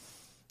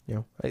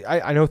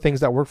I know things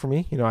that work for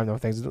me. I know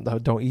things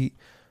that don't eat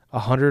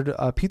 100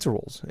 pizza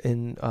rolls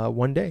in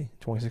one day,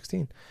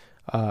 2016.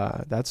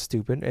 That's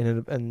stupid.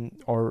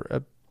 Or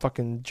a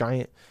fucking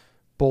giant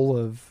bowl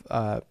of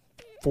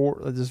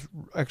this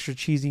extra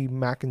cheesy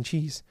mac and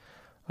cheese.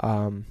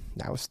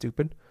 That was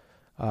stupid.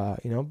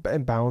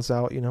 And balance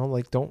out,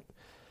 like, don't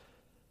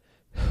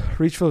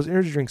reach for those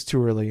energy drinks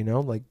too early,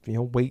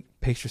 wait,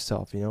 pace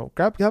yourself,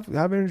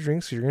 have energy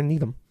drinks, because you're going to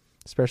need them,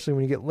 especially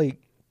when you get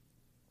late,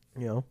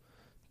 get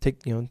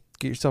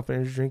yourself an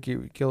energy drink,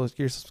 get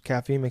yourself some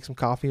caffeine, make some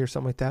coffee or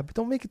something like that, but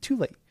don't make it too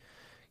late.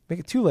 Make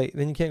it too late,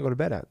 then you can't go to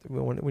bed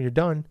when you're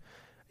done,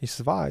 you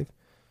survive,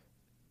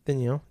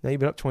 then, now you've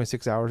been up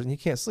 26 hours and you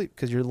can't sleep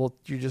because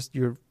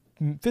you're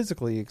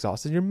physically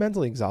exhausted, you're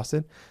mentally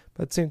exhausted,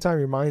 but at the same time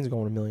your mind's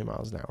going 1,000,000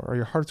 miles an hour, or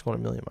your heart's going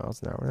 1,000,000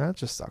 miles an hour, and that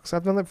just sucks.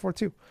 I've done that before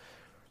too.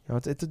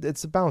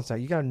 It's a balance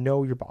out. You got to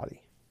know your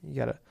body. You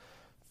got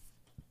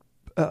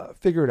to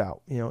figure it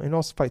out, and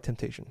also fight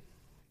temptation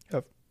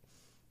of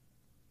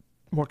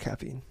more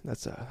caffeine.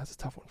 That's a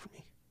tough one for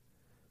me.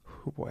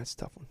 Oh boy, that's a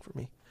tough one for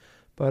me.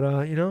 But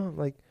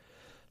like,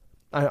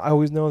 I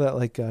always know that,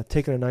 like,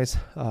 taking a nice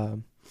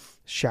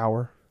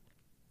shower,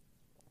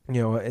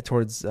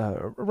 towards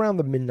around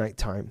the midnight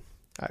time,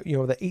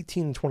 the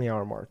 18 to 20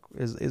 hour mark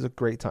is a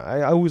great time.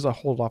 I always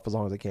hold off as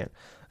long as I can.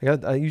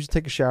 I usually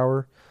take a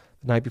shower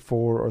the night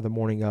before or the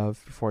morning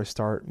of, before I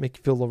start. Make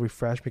you feel a little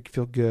refreshed, make you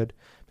feel good,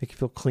 make you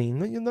feel clean.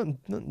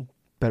 Nothing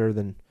better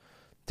than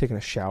taking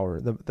a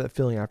shower. The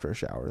feeling after a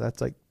shower,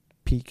 that's like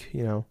peak.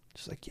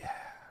 Just like, yeah,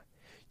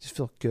 you just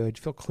feel good,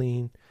 you feel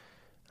clean,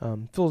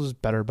 feel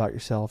just better about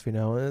yourself. And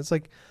it's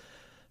like,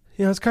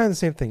 it's kind of the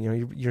same thing.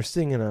 You're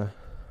sitting in a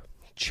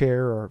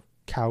chair or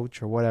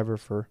couch or whatever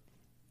for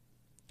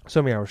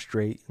so many hours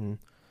straight, and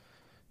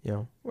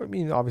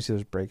obviously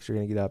there's breaks. You're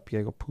gonna get up, you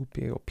gotta go poop,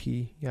 you gotta go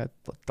pee, you gotta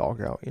let the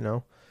dog out,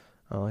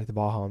 like the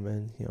Baja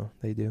men,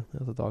 they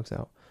let the dogs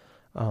out,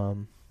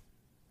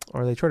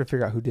 or they try to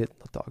figure out who did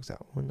let dogs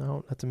out. Well,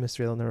 no, that's a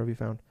mystery that'll never be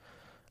found.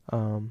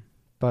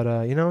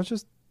 It's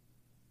just,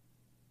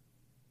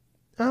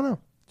 I don't know,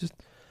 just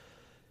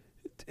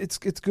it's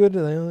good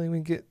that we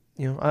get.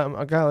 I'm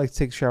a guy that likes to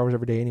take showers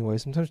every day anyway,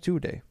 sometimes 2 a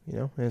day,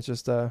 and it's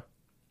just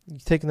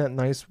taking that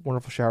nice,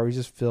 wonderful shower, you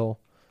just feel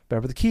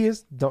better. But the key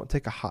is, don't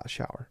take a hot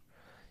shower.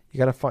 I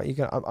don't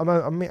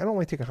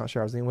like taking hot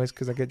showers anyways,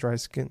 because I get dry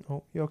skin.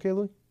 Oh, you okay,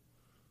 Louie?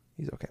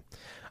 He's okay.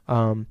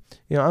 I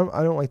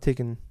don't like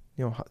taking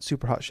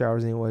super hot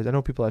showers anyways. I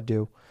know people that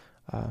do.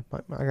 I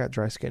got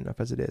dry skin enough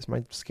as it is.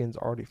 My skin's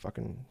already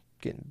fucking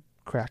getting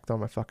cracked on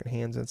my fucking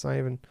hands, and it's not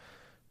even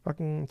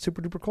fucking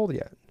super duper cold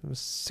yet. It was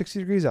 60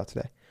 degrees out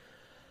today.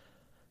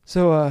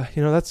 So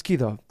that's key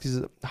though.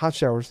 These hot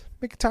showers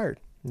make you tired.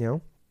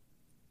 You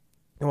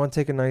want to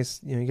take a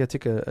nice. You got to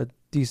take a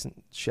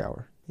decent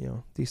shower.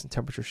 Decent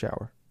temperature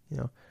shower.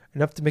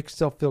 Enough to make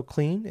yourself feel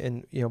clean,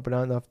 and but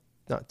not enough,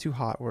 not too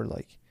hot where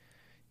like,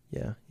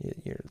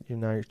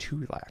 you're too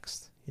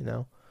relaxed.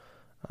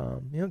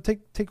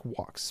 Take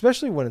walks,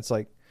 especially when it's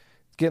like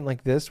getting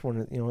like this,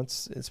 when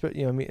it's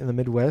in the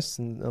Midwest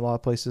and a lot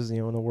of places in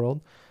the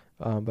world,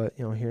 but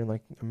here in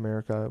like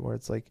America where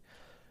it's like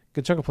a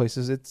good chunk of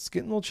places it's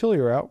getting a little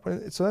chillier out,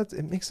 so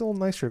it makes it a little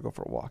nicer to go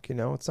for a walk.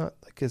 It's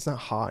not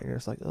hot and you're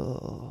just like,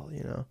 oh,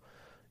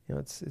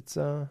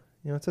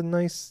 it's a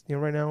nice,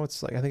 right now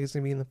it's like, I think it's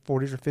gonna be in the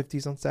 40s or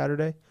 50s on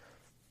Saturday.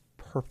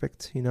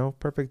 Perfect.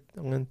 Perfect.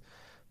 I'm gonna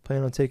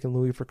plan on taking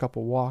Louis for a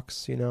couple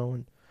walks,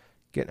 and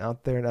getting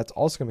out there, and that's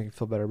also gonna make you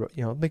feel better, but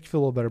make you feel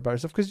a little better about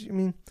yourself, because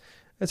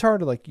it's hard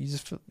to like, you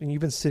just feel, you've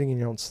been sitting in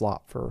your own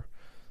slop for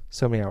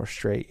so many hours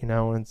straight, and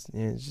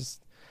it's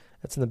just,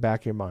 that's in the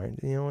back of your mind,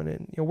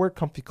 and wear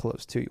comfy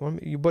clothes too.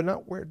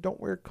 Don't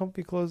wear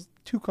comfy clothes,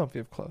 too comfy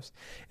of clothes.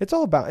 It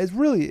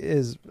really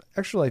is,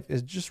 extra life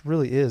is just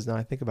really is, now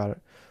I think about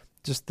it,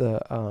 just the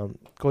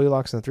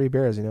Goldilocks and the Three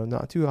Bears,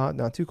 not too hot,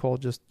 not too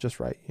cold, just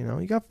right. You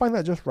gotta find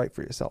that just right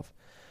for yourself.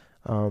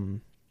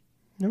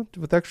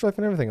 With extra life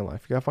and everything in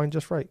life, you gotta find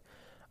just right.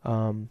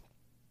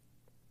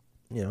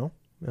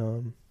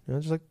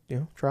 Just like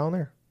trial and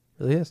error,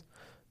 it really is.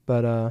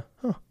 But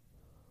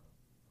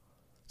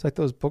it's like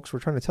those books were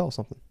trying to tell us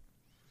something.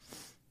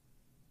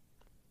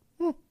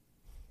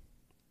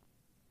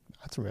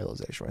 That's a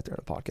realization right there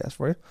in the podcast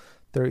for you.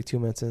 32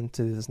 minutes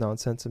into this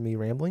nonsense of me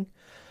rambling.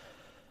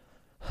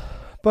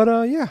 But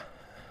I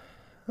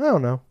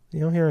don't know.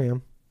 Here I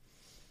am.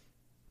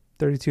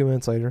 32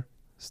 minutes later,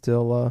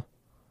 still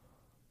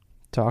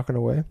talking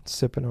away,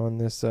 sipping on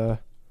this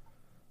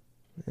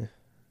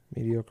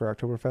mediocre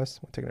Oktoberfest.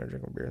 I'm taking a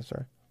drink of beer,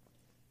 sorry.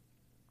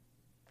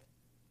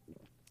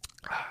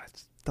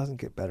 It doesn't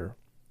get better.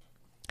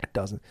 It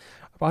doesn't.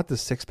 I bought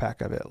this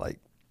 6-pack of it like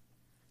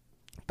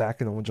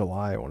back in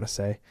July, I want to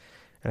say.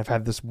 And I've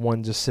had this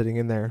one just sitting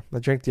in there. I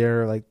drank the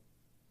other like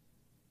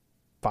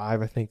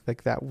 5, I think,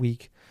 like that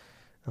week.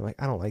 I'm like,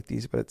 I don't like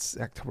these, but it's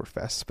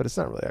Oktoberfest. But it's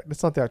not really,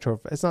 it's not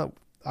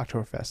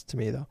Oktoberfest to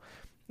me though.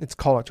 It's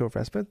called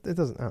Oktoberfest, but it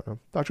doesn't, I don't know.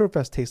 The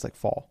Oktoberfest tastes like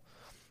fall.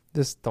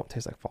 This don't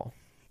taste like fall.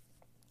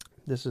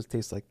 This just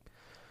tastes like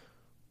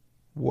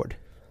wood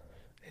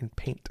and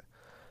paint.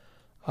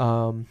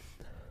 But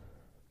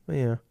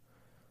yeah,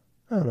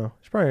 I don't know.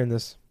 It's probably in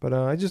this, but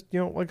I just,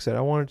 like I said,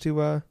 I wanted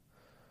to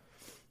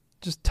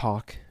just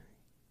talk.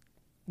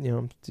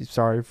 I'm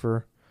sorry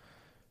for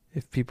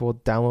if people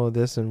download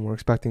this and were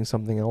expecting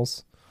something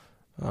else.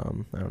 I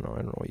don't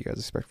know what you guys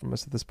expect from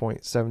us at this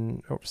point.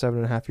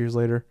 7.5 years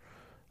later,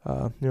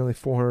 nearly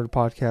 400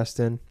 podcasts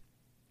in.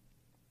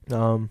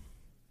 But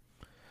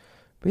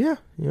yeah,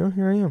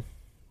 here I am.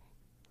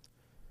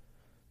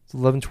 It's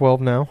 11:12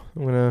 now.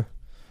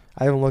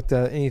 I haven't looked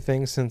at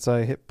anything since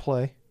I hit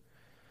play.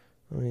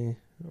 I'm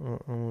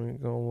gonna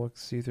go look,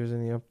 see if there's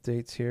any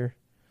updates here.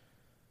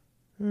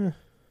 Yeah,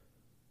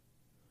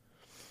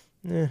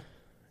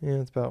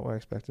 it's about what I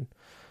expected.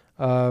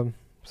 So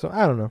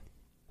I don't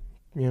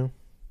know.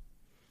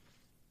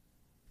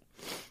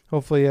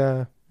 Hopefully,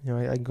 I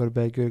can go to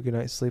bed, get a good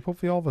night's sleep.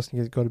 Hopefully all of us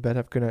can go to bed,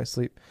 have a good night's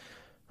sleep.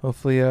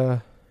 Hopefully,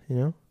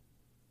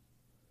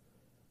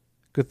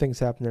 good things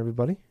happen to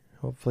everybody.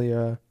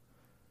 Hopefully,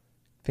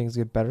 things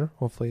get better.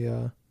 Hopefully,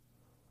 I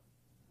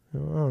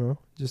don't know.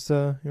 Just,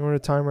 we're at a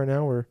time right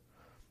now where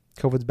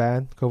COVID's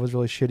bad. COVID's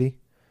really shitty.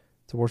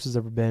 It's the worst it's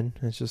ever been.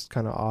 It's just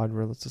kind of odd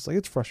where it's just like,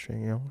 it's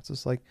frustrating, It's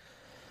just like,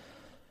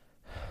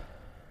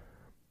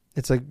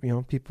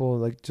 people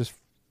like just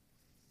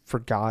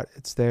forgot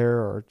it's there,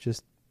 or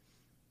just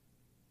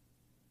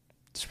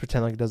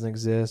pretend like it doesn't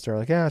exist, or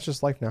like, yeah, it's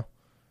just life now.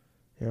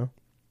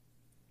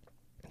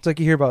 It's like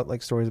you hear about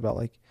like stories about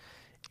like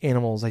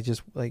animals, like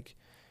just like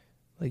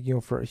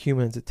for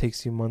humans it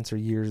takes you months or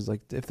years.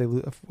 Like if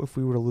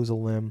we were to lose a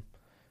limb,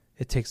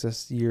 it takes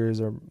us years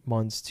or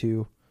months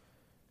to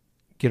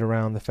get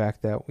around the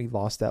fact that we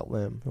lost that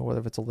limb, or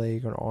whether it's a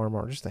leg or an arm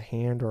or just a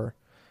hand or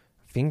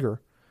a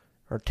finger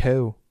or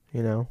toe.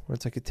 Where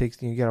it's like it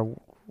takes, you gotta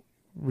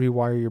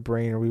rewire your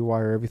brain or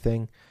rewire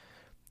everything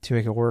to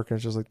make it work. And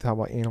it's just like, how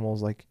about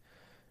animals? Like,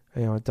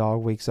 a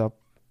dog wakes up,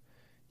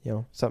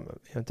 a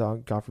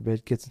dog, God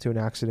forbid, gets into an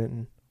accident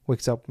and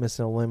wakes up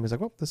missing a limb. He's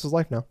like, well, this is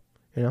life now,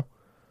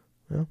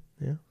 Well,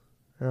 yeah,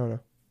 I don't know.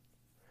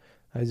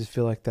 I just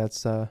feel like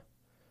that's,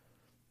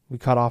 we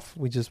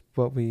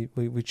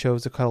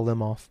chose to cut a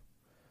limb off.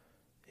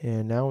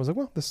 And now I was like,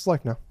 well, this is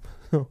life now.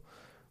 We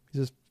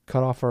just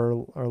cut off our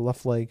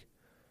left leg.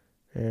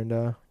 And,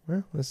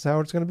 well, this is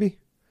how it's going to be.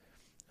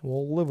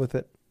 We'll live with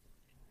it.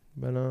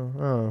 But, I don't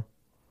know.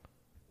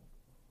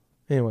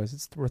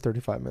 Anyways, we're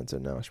 35 minutes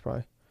in now. I should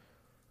probably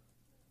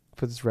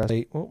put this rest.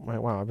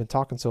 Wow, I've been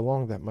talking so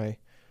long that my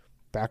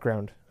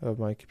background of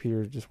my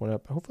computer just went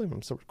up. Hopefully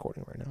I'm still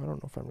recording right now. I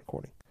don't know if I'm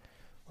recording.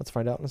 Let's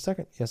find out in a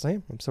second. Yes, I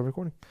am. I'm still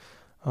recording.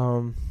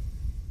 But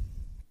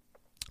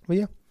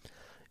yeah.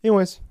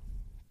 Anyways,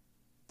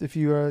 if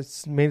you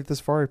made it this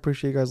far, I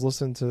appreciate you guys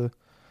listening to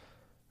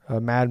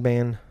Mad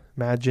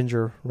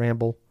Ginger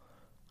ramble.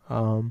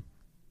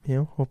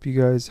 Hope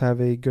you guys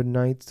have a good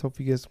night. Hope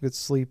you get some good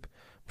sleep.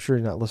 I'm sure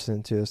you're not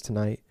listening to this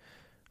tonight.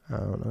 I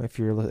don't know if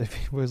you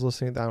was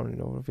listening. I don't even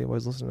know if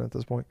anybody's listening at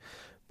this point.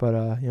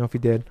 But if you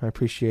did, I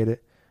appreciate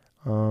it.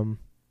 Like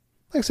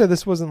I said,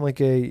 this wasn't like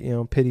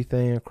a pity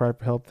thing, a cry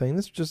for help thing.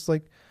 This is just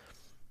like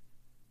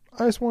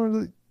I just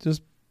wanted to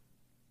just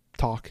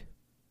talk,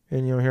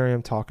 and here I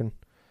am talking,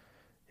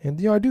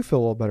 and I do feel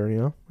a little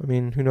better. I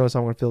mean, who knows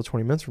how I'm gonna feel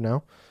 20 minutes from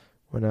now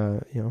when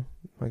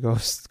I go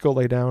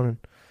lay down and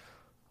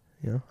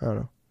I don't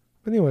know.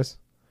 But anyways,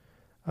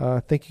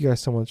 thank you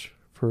guys so much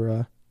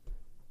for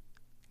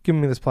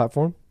giving me this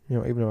platform.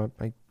 Even though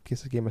I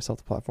guess I gave myself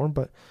the platform,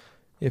 but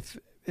if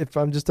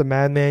I'm just a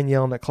madman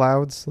yelling at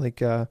clouds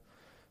like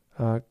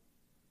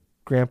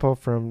Grandpa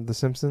from The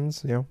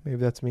Simpsons, maybe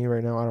that's me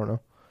right now. I don't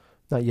know.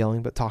 Not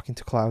yelling, but talking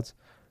to clouds.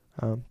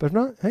 But if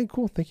not, hey,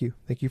 cool. Thank you.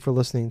 Thank you for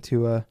listening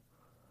to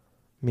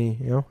me.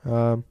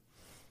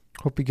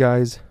 Hope you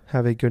guys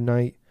have a good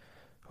night.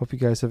 Hope you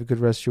guys have a good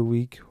rest of your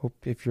week. Hope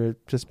if you're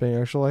participating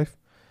in Extra Life,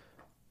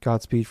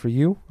 Godspeed for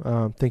you.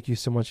 Thank you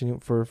so much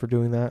for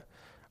doing that.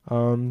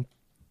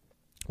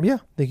 Yeah,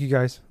 thank you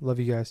guys. Love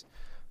you guys.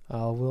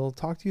 We'll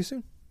talk to you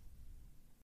soon.